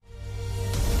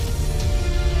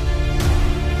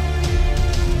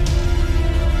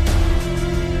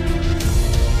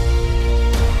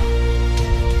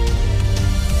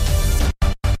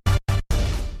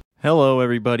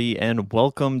everybody, and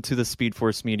welcome to the Speed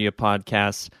Force Media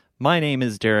Podcast. My name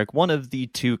is Derek, one of the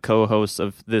two co-hosts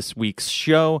of this week's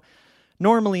show.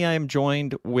 Normally, I am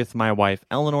joined with my wife,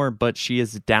 Eleanor, but she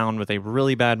is down with a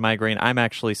really bad migraine. I'm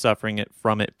actually suffering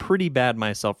from it pretty bad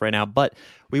myself right now, but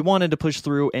we wanted to push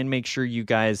through and make sure you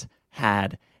guys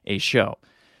had a show.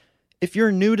 If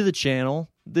you're new to the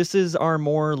channel, this is our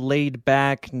more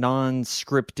laid-back,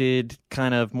 non-scripted,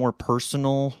 kind of more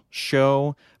personal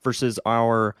show versus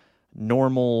our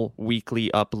normal weekly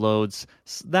uploads.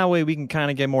 That way we can kind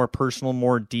of get more personal,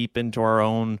 more deep into our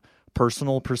own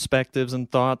personal perspectives and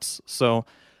thoughts. So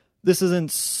this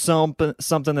isn't something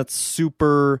that's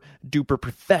super duper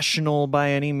professional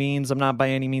by any means. I'm not by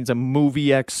any means a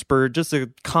movie expert, just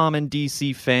a common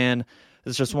DC fan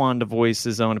that's just wanted to voice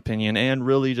his own opinion and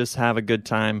really just have a good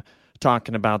time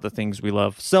talking about the things we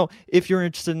love. So if you're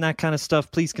interested in that kind of stuff,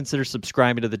 please consider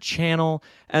subscribing to the channel,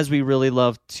 as we really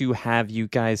love to have you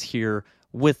guys here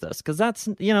with us, because that's,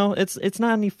 it's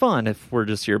not any fun if we're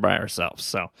just here by ourselves.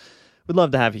 So we'd love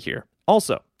to have you here.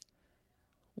 Also,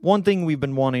 one thing we've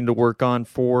been wanting to work on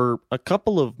for a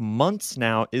couple of months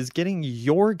now is getting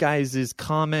your guys'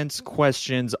 comments,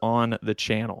 questions on the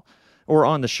channel, or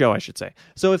on the show, I should say.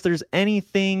 So if there's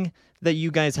anything that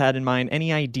you guys had in mind,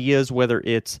 any ideas, whether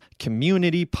it's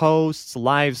community posts,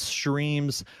 live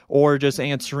streams, or just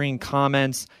answering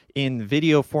comments in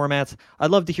video formats, I'd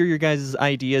love to hear your guys'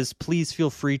 ideas. Please feel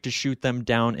free to shoot them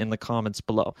down in the comments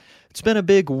below. It's been a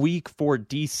big week for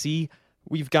DC.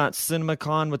 We've got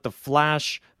CinemaCon with The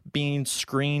Flash being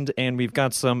screened, and we've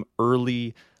got some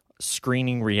early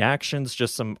screening reactions,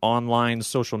 just some online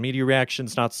social media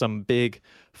reactions, not some big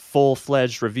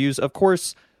full-fledged reviews. Of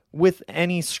course, with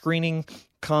any screening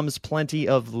comes plenty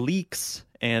of leaks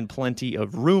and plenty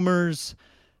of rumors,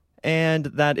 and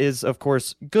that is, of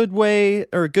course, good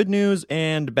news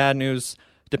and bad news,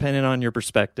 depending on your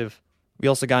perspective. We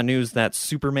also got news that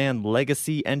Superman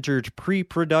Legacy entered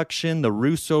pre-production. The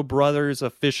Russo brothers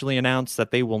officially announced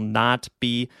that they will not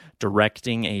be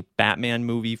directing a Batman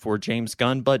movie for James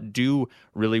Gunn, but do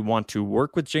really want to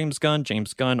work with James Gunn.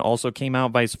 James Gunn also came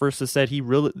out, vice versa, said he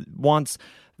really wants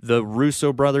the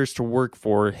Russo brothers to work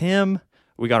for him.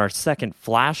 We got our second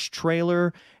Flash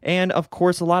trailer. And, of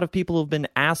course, a lot of people have been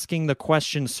asking the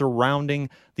question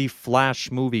surrounding the Flash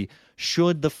movie.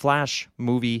 Should the Flash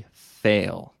movie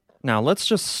fail? Now, let's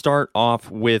just start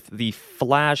off with the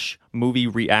Flash movie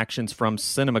reactions from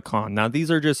CinemaCon. Now,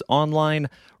 these are just online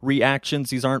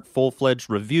reactions. These aren't full-fledged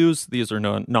reviews. These are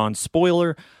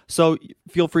non-spoiler. So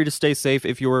feel free to stay safe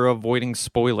if you are avoiding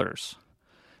spoilers.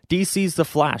 DC's The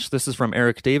Flash, this is from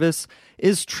Eric Davis,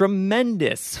 is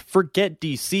tremendous. Forget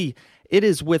DC. It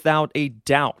is without a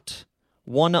doubt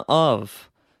one of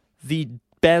the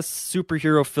best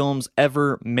superhero films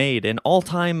ever made. An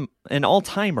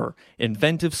all-timer.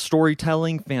 Inventive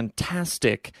storytelling,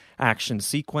 fantastic action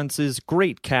sequences,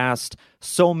 great cast,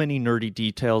 so many nerdy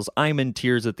details. I'm in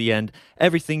tears at the end.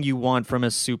 Everything you want from a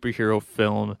superhero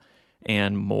film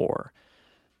and more.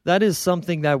 That is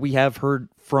something that we have heard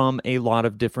from a lot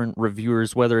of different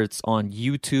reviewers, whether it's on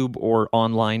YouTube or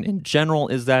online in general,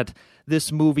 is that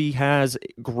this movie has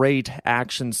great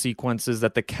action sequences,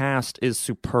 that the cast is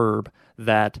superb,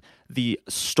 that the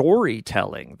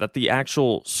storytelling, that the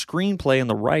actual screenplay and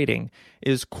the writing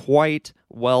is quite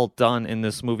well done in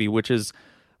this movie, which is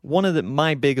one of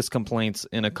my biggest complaints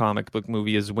in a comic book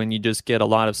movie, is when you just get a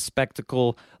lot of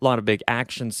spectacle, a lot of big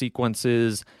action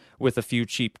sequences with a few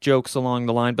cheap jokes along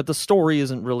the line, but the story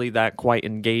isn't really that quite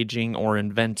engaging or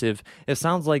inventive. It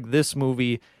sounds like this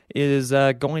movie is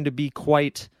going to be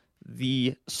quite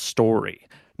the story.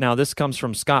 Now, this comes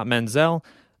from Scott Menzel.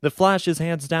 The Flash is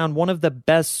hands down one of the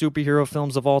best superhero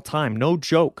films of all time. No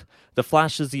joke. The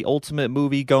Flash is the ultimate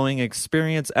movie-going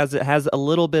experience, as it has a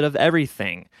little bit of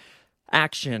everything.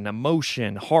 Action,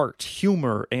 emotion, heart,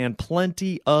 humor, and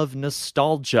plenty of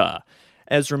nostalgia.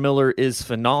 Ezra Miller is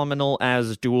phenomenal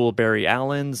as dual Barry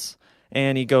Allen's,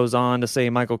 and he goes on to say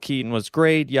Michael Keaton was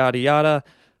great, yada yada.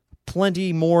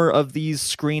 Plenty more of these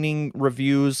screening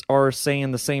reviews are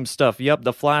saying the same stuff. Yep,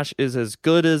 The Flash is as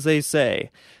good as they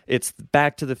say. It's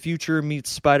Back to the Future meets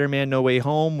Spider-Man No Way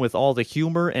Home, with all the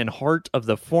humor and heart of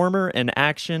the former and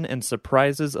action and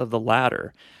surprises of the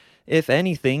latter. If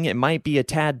anything, it might be a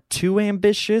tad too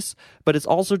ambitious, but it's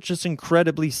also just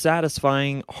incredibly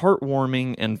satisfying,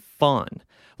 heartwarming, and fun.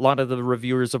 A lot of the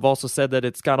reviewers have also said that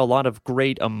it's got a lot of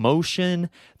great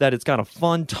emotion, that it's got a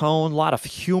fun tone, a lot of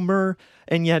humor,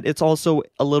 and yet it's also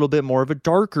a little bit more of a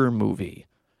darker movie.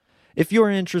 If you're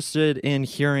interested in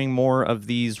hearing more of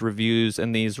these reviews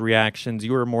and these reactions,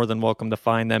 you are more than welcome to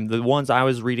find them. The ones I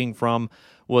was reading from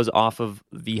was off of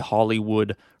The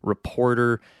Hollywood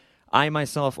Reporter. I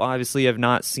myself obviously have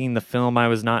not seen the film. I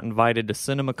was not invited to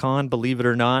CinemaCon, believe it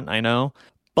or not, I know.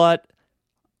 But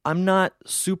I'm not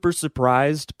super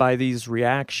surprised by these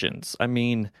reactions. I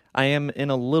mean, I am in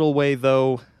a little way,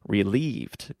 though,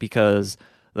 relieved because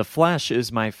The Flash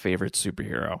is my favorite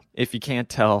superhero, if you can't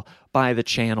tell by the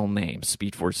channel name,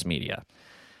 Speed Force Media.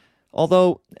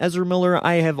 Although Ezra Miller,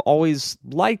 I have always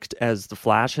liked as the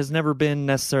Flash, has never been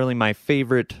necessarily my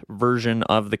favorite version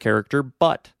of the character,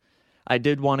 but I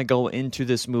did want to go into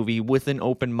this movie with an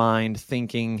open mind,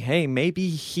 thinking, hey, maybe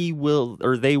he will,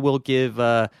 or they will give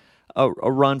a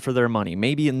run for their money.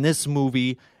 Maybe in this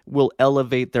movie will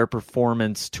elevate their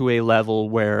performance to a level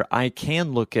where I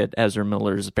can look at Ezra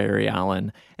Miller's Barry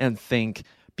Allen and think,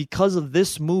 because of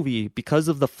this movie, because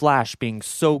of The Flash being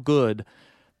so good,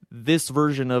 this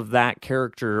version of that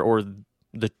character, or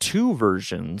the two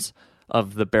versions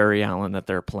of the Barry Allen that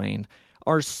they're playing,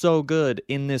 are so good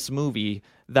in this movie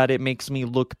that it makes me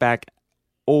look back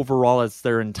overall as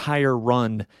their entire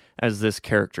run as this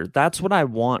character. That's what I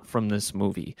want from this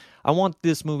movie. I want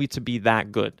this movie to be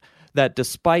that good, that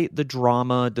despite the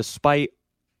drama, despite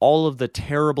all of the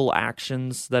terrible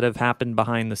actions that have happened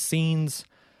behind the scenes,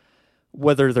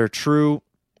 whether they're true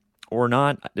or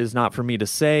not is not for me to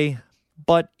say,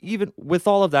 but even with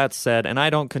all of that said, and I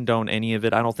don't condone any of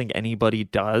it, I don't think anybody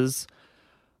does,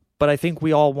 but I think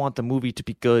we all want the movie to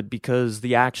be good because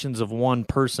the actions of one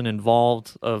person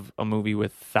involved, of a movie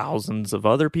with thousands of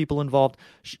other people involved,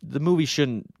 the movie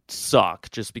shouldn't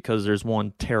suck just because there's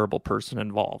one terrible person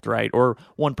involved, right? Or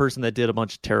one person that did a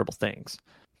bunch of terrible things.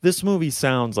 This movie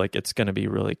sounds like it's going to be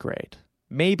really great.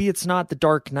 Maybe it's not The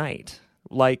Dark Knight,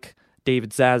 like David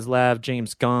Zaslav,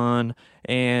 James Gunn,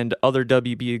 and other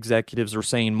WB executives were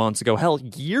saying months ago, hell,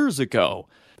 years ago.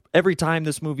 Every time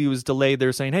this movie was delayed,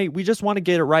 they're saying, hey, we just want to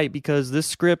get it right because this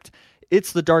script,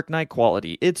 it's The Dark Knight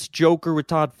quality. It's Joker with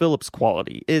Todd Phillips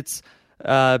quality. It's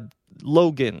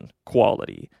Logan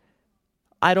quality.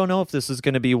 I don't know if this is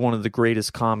going to be one of the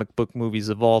greatest comic book movies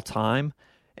of all time.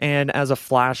 And as a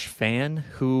Flash fan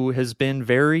who has been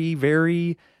very,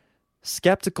 very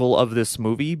skeptical of this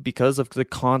movie because of the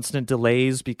constant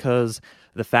delays, because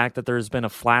the fact that there's been a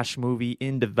Flash movie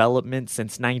in development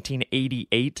since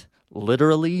 1988,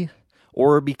 literally,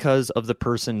 or because of the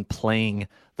person playing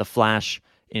the Flash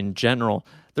in general,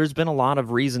 there's been a lot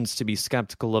of reasons to be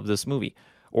skeptical of this movie.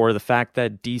 Or the fact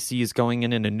that DC is going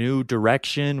in a new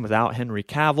direction without Henry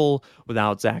Cavill,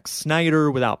 without Zack Snyder,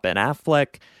 without Ben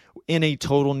Affleck, in a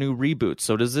total new reboot.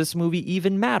 So does this movie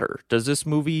even matter? Does this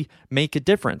movie make a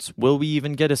difference? Will we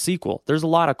even get a sequel? There's a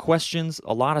lot of questions,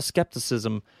 a lot of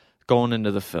skepticism going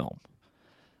into the film.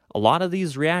 A lot of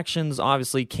these reactions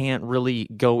obviously can't really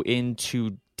go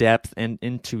into depth and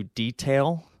into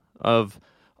detail of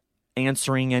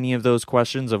answering any of those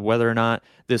questions of whether or not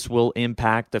this will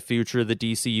impact the future of the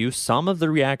DCU. Some of the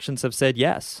reactions have said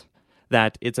yes,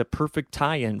 that it's a perfect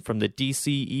tie-in from the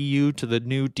DCEU to the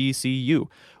new DCU.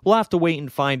 We'll have to wait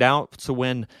and find out, so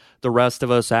when the rest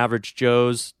of us average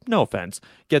Joes, no offense,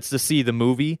 gets to see the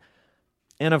movie.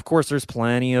 And of course, there's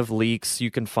plenty of leaks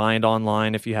you can find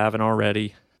online if you haven't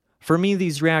already. For me,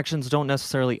 these reactions don't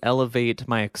necessarily elevate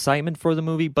my excitement for the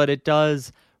movie, but it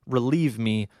does relieve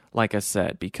me, like I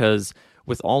said, because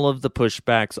with all of the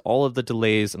pushbacks, all of the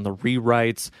delays and the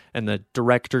rewrites and the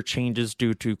director changes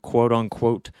due to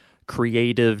quote-unquote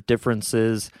creative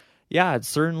differences, yeah, it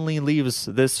certainly leaves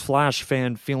this Flash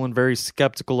fan feeling very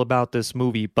skeptical about this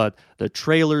movie, but the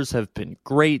trailers have been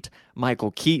great.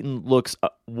 Michael Keaton looks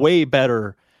way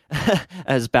better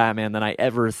as Batman than I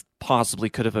ever possibly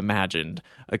could have imagined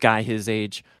a guy his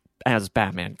age as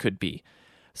Batman could be.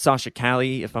 Sasha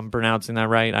Calle, if I'm pronouncing that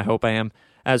right, I hope I am,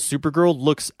 as Supergirl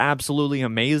looks absolutely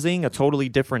amazing. A totally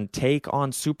different take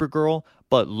on Supergirl,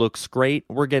 but looks great.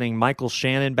 We're getting Michael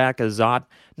Shannon back as Zod.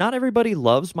 Not everybody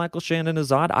loves Michael Shannon as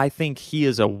Zod. I think he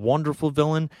is a wonderful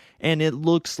villain, and it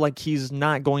looks like he's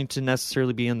not going to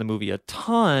necessarily be in the movie a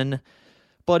ton,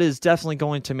 but is definitely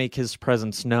going to make his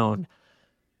presence known.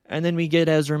 And then we get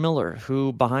Ezra Miller,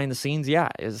 who behind the scenes,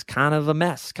 is kind of a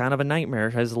mess, kind of a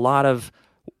nightmare, has a lot of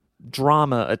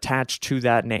drama attached to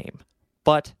that name.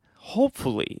 But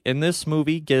hopefully in this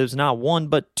movie gives not one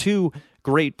but two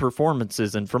great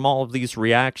performances, and from all of these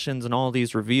reactions and all of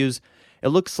these reviews, it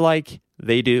looks like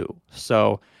they do.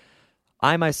 So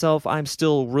I'm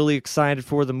still really excited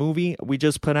for the movie. We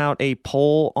just put out a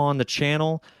poll on the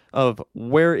channel of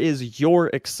where is your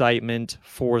excitement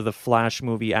for the Flash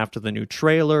movie after the new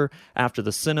trailer, after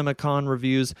the CinemaCon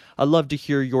reviews. I'd love to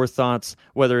hear your thoughts,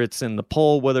 whether it's in the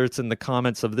poll, whether it's in the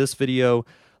comments of this video.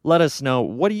 Let us know,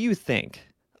 what do you think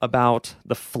about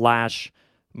the Flash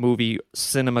movie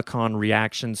CinemaCon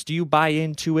reactions? Do you buy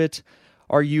into it?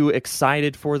 Are you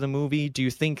excited for the movie? Do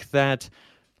you think that,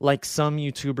 like some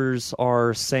YouTubers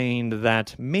are saying,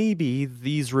 that maybe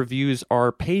these reviews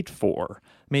are paid for?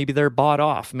 Maybe they're bought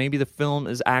off. Maybe the film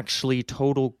is actually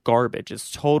total garbage. It's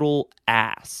total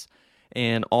ass.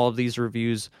 And all of these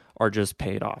reviews are just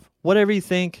paid off. Whatever you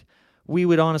think, we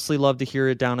would honestly love to hear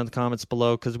it down in the comments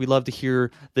below, because we love to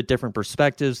hear the different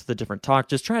perspectives, the different talk.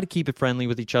 Just try to keep it friendly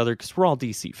with each other, because we're all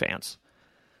DC fans.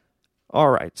 All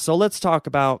right, so let's talk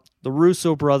about the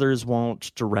Russo brothers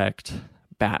won't direct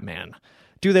Batman.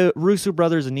 Do the Russo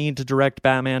brothers need to direct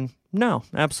Batman? No,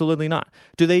 absolutely not.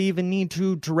 Do they even need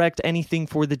to direct anything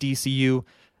for the DCU?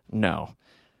 No.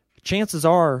 Chances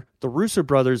are the Russo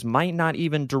brothers might not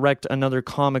even direct another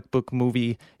comic book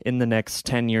movie in the next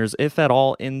 10 years, if at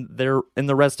all, in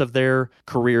the rest of their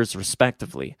careers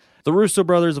respectively. The Russo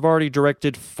brothers have already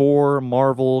directed 4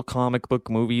 Marvel comic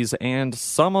book movies and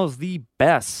some of the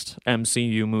best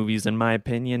MCU movies, in my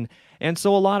opinion. And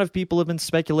so a lot of people have been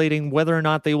speculating whether or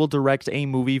not they will direct a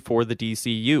movie for the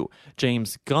DCU.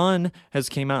 James Gunn has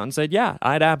came out and said, yeah,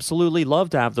 I'd absolutely love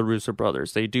to have the Russo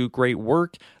brothers. They do great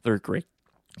work. They're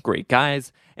great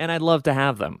guys, and I'd love to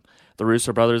have them. The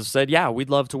Russo brothers said, yeah,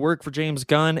 we'd love to work for James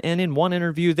Gunn, and in one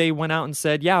interview, they went out and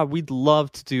said, yeah, we'd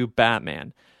love to do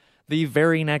Batman. The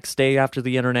very next day after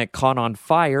the internet caught on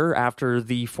fire, after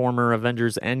the former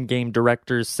Avengers Endgame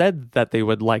directors said that they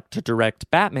would like to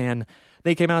direct Batman,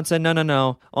 they came out and said,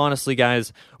 no, honestly,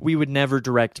 guys, we would never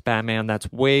direct Batman.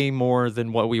 That's way more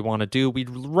than what we want to do. We'd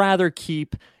rather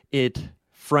keep it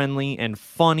friendly and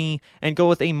funny and go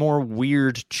with a more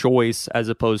weird choice as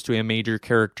opposed to a major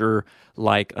character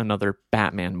like another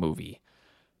Batman movie.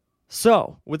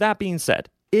 So, with that being said,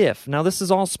 now this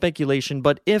is all speculation,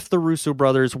 but if the Russo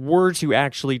brothers were to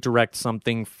actually direct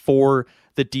something for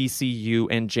the DCU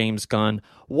and James Gunn,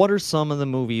 what are some of the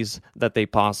movies that they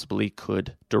possibly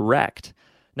could direct?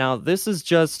 Now, this is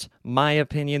just my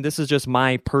opinion. This is just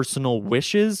my personal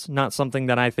wishes, not something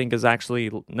that I think is actually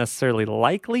necessarily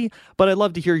likely, but I'd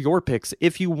love to hear your picks.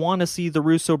 If you want to see the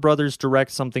Russo brothers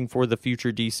direct something for the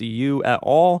future DCU at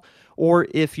all, or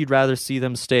if you'd rather see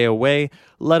them stay away,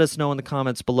 let us know in the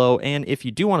comments below. And if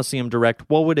you do want to see them direct,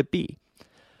 what would it be?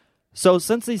 So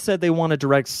since they said they want to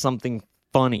direct something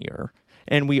funnier,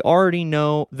 and we already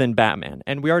know than Batman,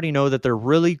 and we already know that they're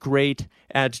really great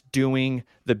at doing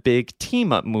the big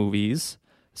team-up movies,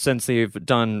 since they've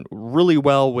done really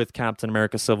well with Captain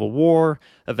America Civil War,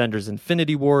 Avengers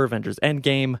Infinity War, Avengers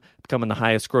Endgame, becoming the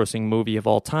highest-grossing movie of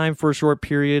all time for a short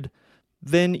period,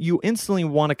 then you instantly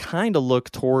want to kind of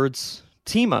look towards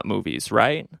team-up movies,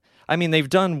 right? I mean, they've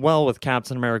done well with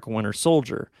Captain America Winter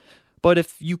Soldier, but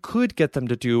if you could get them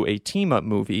to do a team-up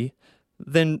movie,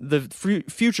 then the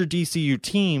future DCU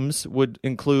teams would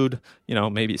include,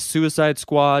 maybe Suicide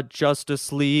Squad,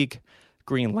 Justice League,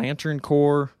 Green Lantern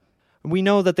Corps. We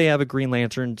know that they have a Green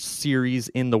Lantern series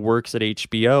in the works at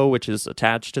HBO, which is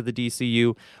attached to the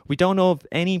DCU. We don't know of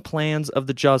any plans of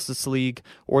the Justice League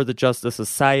or the Justice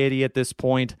Society at this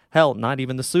point. Hell, not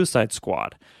even the Suicide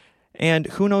Squad. And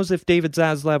who knows if David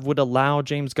Zaslav would allow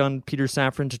James Gunn, Peter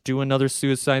Safran to do another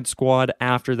Suicide Squad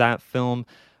after that film.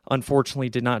 Unfortunately,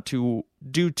 did not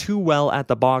do too well at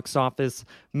the box office.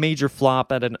 Major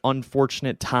flop at an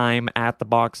unfortunate time at the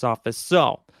box office.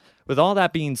 So, with all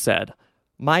that being said,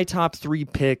 my top 3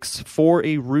 picks for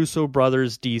a Russo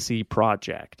brothers DC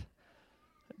project.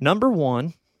 Number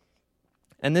 1,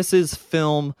 and this is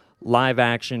film, live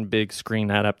action, big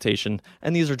screen adaptation,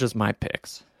 and these are just my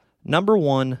picks. Number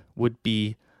 1 would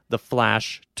be The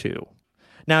Flash 2.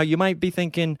 Now, you might be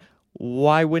thinking,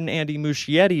 why wouldn't Andy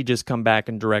Muschietti just come back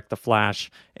and direct The Flash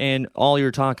and all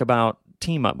your talk about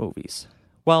team-up movies?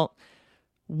 Well,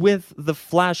 with the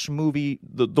Flash movie,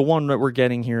 the one that we're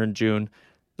getting here in June,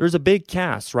 there's a big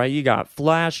cast, right? You got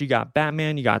Flash, you got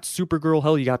Batman, you got Supergirl,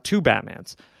 hell, you got 2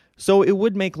 Batmans. So it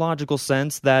would make logical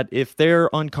sense that if they're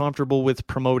uncomfortable with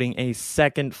promoting a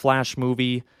second Flash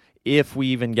movie, if we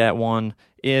even get one,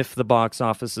 if the box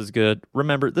office is good,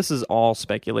 remember, this is all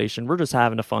speculation. We're just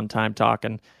having a fun time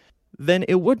talking. Then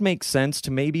it would make sense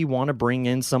to maybe want to bring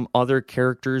in some other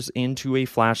characters into a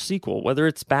Flash sequel, whether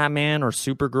it's Batman or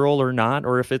Supergirl or not,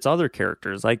 or if it's other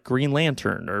characters like Green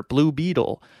Lantern or Blue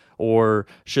Beetle or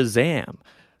Shazam.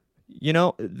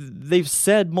 They've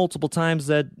said multiple times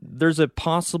that there's a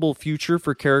possible future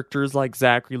for characters like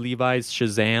Zachary Levi's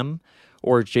Shazam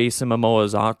or Jason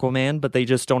Momoa's Aquaman, but they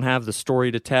just don't have the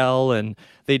story to tell, and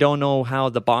they don't know how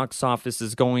the box office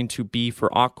is going to be for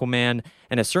Aquaman,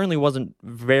 and it certainly wasn't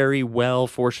very well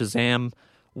for Shazam.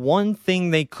 One thing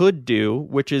they could do,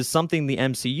 which is something the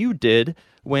MCU did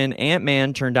when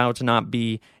Ant-Man turned out to not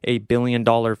be a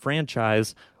billion-dollar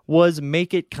franchise, was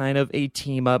make it kind of a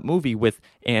team-up movie with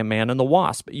Ant-Man and the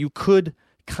Wasp. You could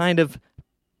kind of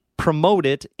promote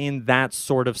it in that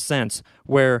sort of sense,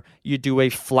 where you do a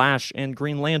Flash and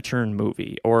Green Lantern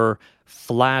movie or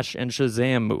Flash and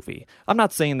Shazam movie. I'm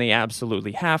not saying they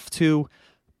absolutely have to,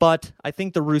 but I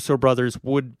think the Russo brothers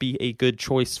would be a good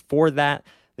choice for that.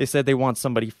 They said they want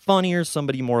somebody funnier,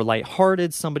 somebody more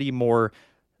lighthearted, somebody more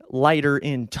lighter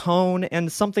in tone,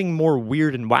 and something more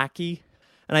weird and wacky.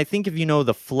 And I think if you know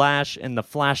the Flash and the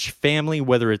Flash family,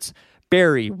 whether it's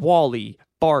Barry, Wally,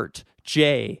 Bart,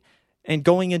 Jay, and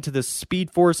going into the Speed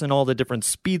Force and all the different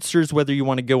speedsters, whether you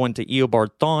want to go into Eobard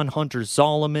Thawne, Hunter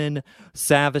Zolomon,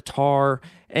 Savitar,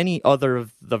 any other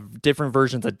of the different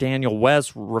versions of Daniel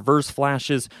West, Reverse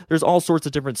Flashes, there's all sorts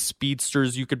of different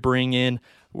speedsters you could bring in,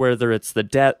 whether it's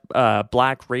the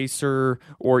Black Racer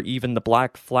or even the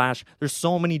Black Flash. There's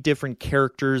so many different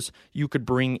characters you could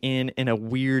bring in a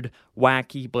weird,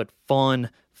 wacky, but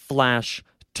fun Flash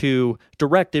 2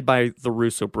 directed by the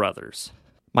Russo brothers.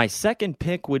 My second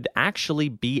pick would actually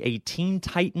be a Teen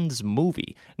Titans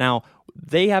movie. Now,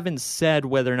 they haven't said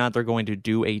whether or not they're going to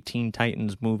do a Teen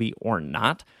Titans movie or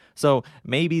not, so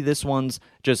maybe this one's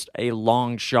just a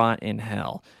long shot in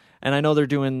hell. And I know they're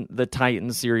doing the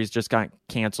Titans series, just got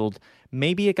canceled.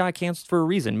 Maybe it got canceled for a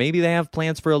reason. Maybe they have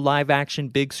plans for a live-action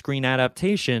big screen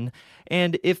adaptation.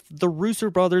 And if the Russo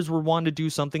brothers were wanting to do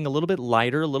something a little bit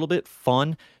lighter, a little bit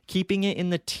fun, keeping it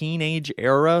in the teenage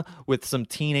era with some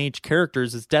teenage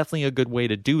characters is definitely a good way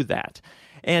to do that.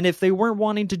 And if they weren't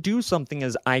wanting to do something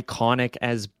as iconic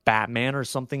as Batman or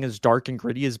something as dark and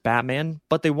gritty as Batman,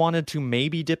 but they wanted to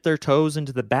maybe dip their toes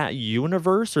into the Bat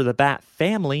universe or the Bat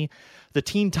family, the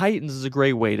Teen Titans is a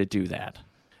great way to do that.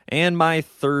 And my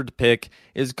third pick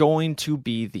is going to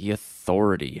be The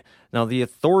Authority. Now, The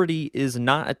Authority is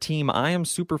not a team I am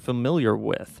super familiar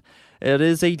with. It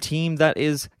is a team that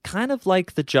is kind of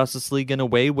like the Justice League in a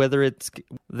way, whether it's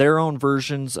their own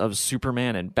versions of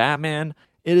Superman and Batman.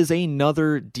 It is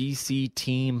another DC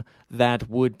team that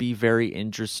would be very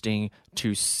interesting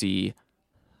to see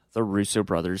the Russo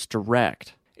brothers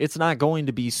direct. It's not going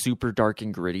to be super dark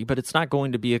and gritty, but it's not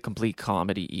going to be a complete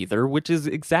comedy either, which is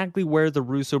exactly where the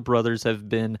Russo brothers have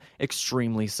been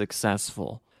extremely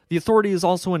successful. The Authority is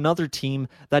also another team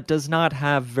that does not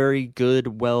have very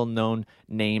good, well-known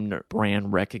name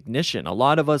brand recognition. A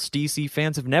lot of us DC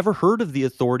fans have never heard of The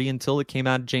Authority until it came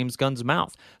out of James Gunn's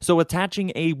mouth. So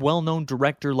attaching a well-known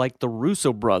director like the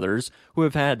Russo brothers, who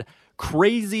have had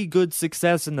crazy good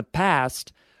success in the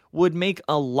past, would make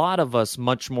a lot of us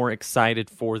much more excited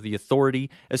for The Authority,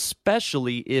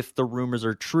 especially if the rumors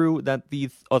are true that The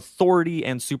Authority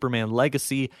and Superman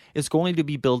Legacy is going to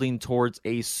be building towards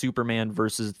a Superman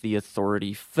versus The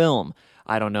Authority film.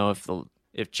 I don't know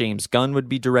if James Gunn would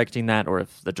be directing that, or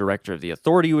if the director of The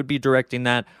Authority would be directing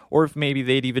that, or if maybe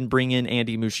they'd even bring in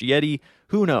Andy Muschietti.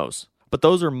 Who knows? But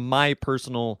those are my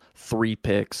personal 3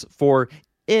 picks for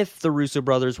if the Russo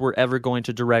brothers were ever going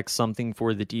to direct something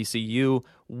for the DCU.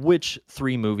 Which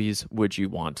 3 movies would you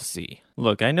want to see?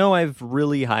 Look, I know I've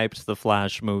really hyped the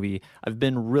Flash movie. I've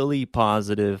been really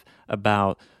positive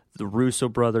about the Russo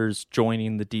brothers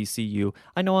joining the DCU.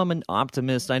 I know I'm an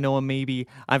optimist. I know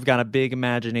I've got a big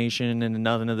imagination and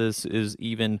none of this is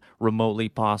even remotely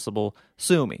possible.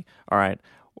 Sue me. All right.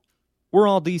 We're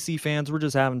all DC fans. We're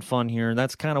just having fun here, and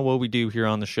that's kind of what we do here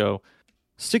on the show.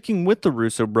 Sticking with the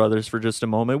Russo brothers for just a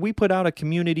moment, we put out a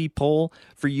community poll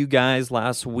for you guys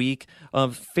last week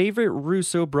of favorite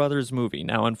Russo brothers movie.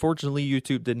 Now, unfortunately,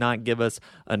 YouTube did not give us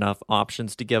enough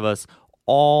options to give us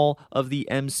all of the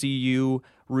MCU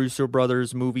Russo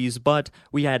brothers movies, but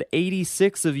we had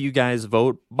 86 of you guys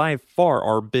vote, by far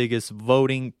our biggest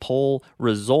voting poll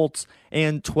results,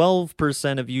 and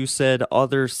 12% of you said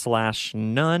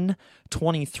other/none,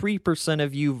 23%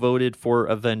 of you voted for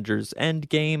Avengers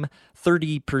Endgame,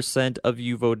 30% of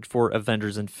you voted for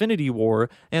Avengers Infinity War,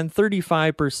 and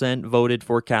 35% voted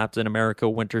for Captain America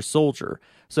Winter Soldier.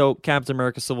 So Captain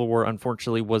America Civil War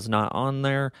unfortunately was not on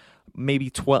there. Maybe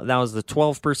that was the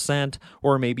 12%,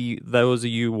 or maybe those of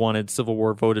you wanted Civil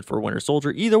War voted for Winter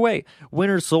Soldier. Either way,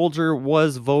 Winter Soldier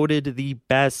was voted the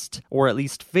best, or at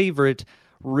least favorite,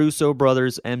 Russo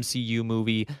brothers MCU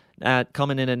movie,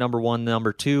 coming in at number 1,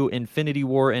 number 2, Infinity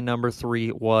War, and number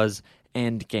 3 was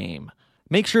Endgame.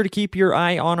 Make sure to keep your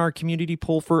eye on our community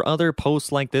poll for other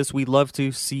posts like this. We'd love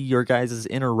to see your guys'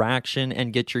 interaction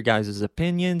and get your guys'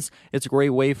 opinions. It's a great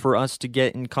way for us to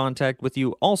get in contact with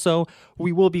you. Also,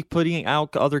 we will be putting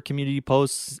out other community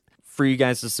posts for you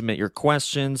guys to submit your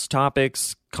questions,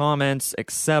 topics, comments,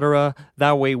 etc.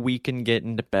 That way we can get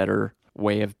into better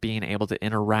way of being able to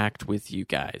interact with you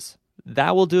guys.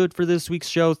 That will do it for this week's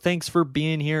show. Thanks for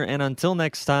being here, and until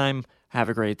next time, Have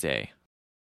a great day.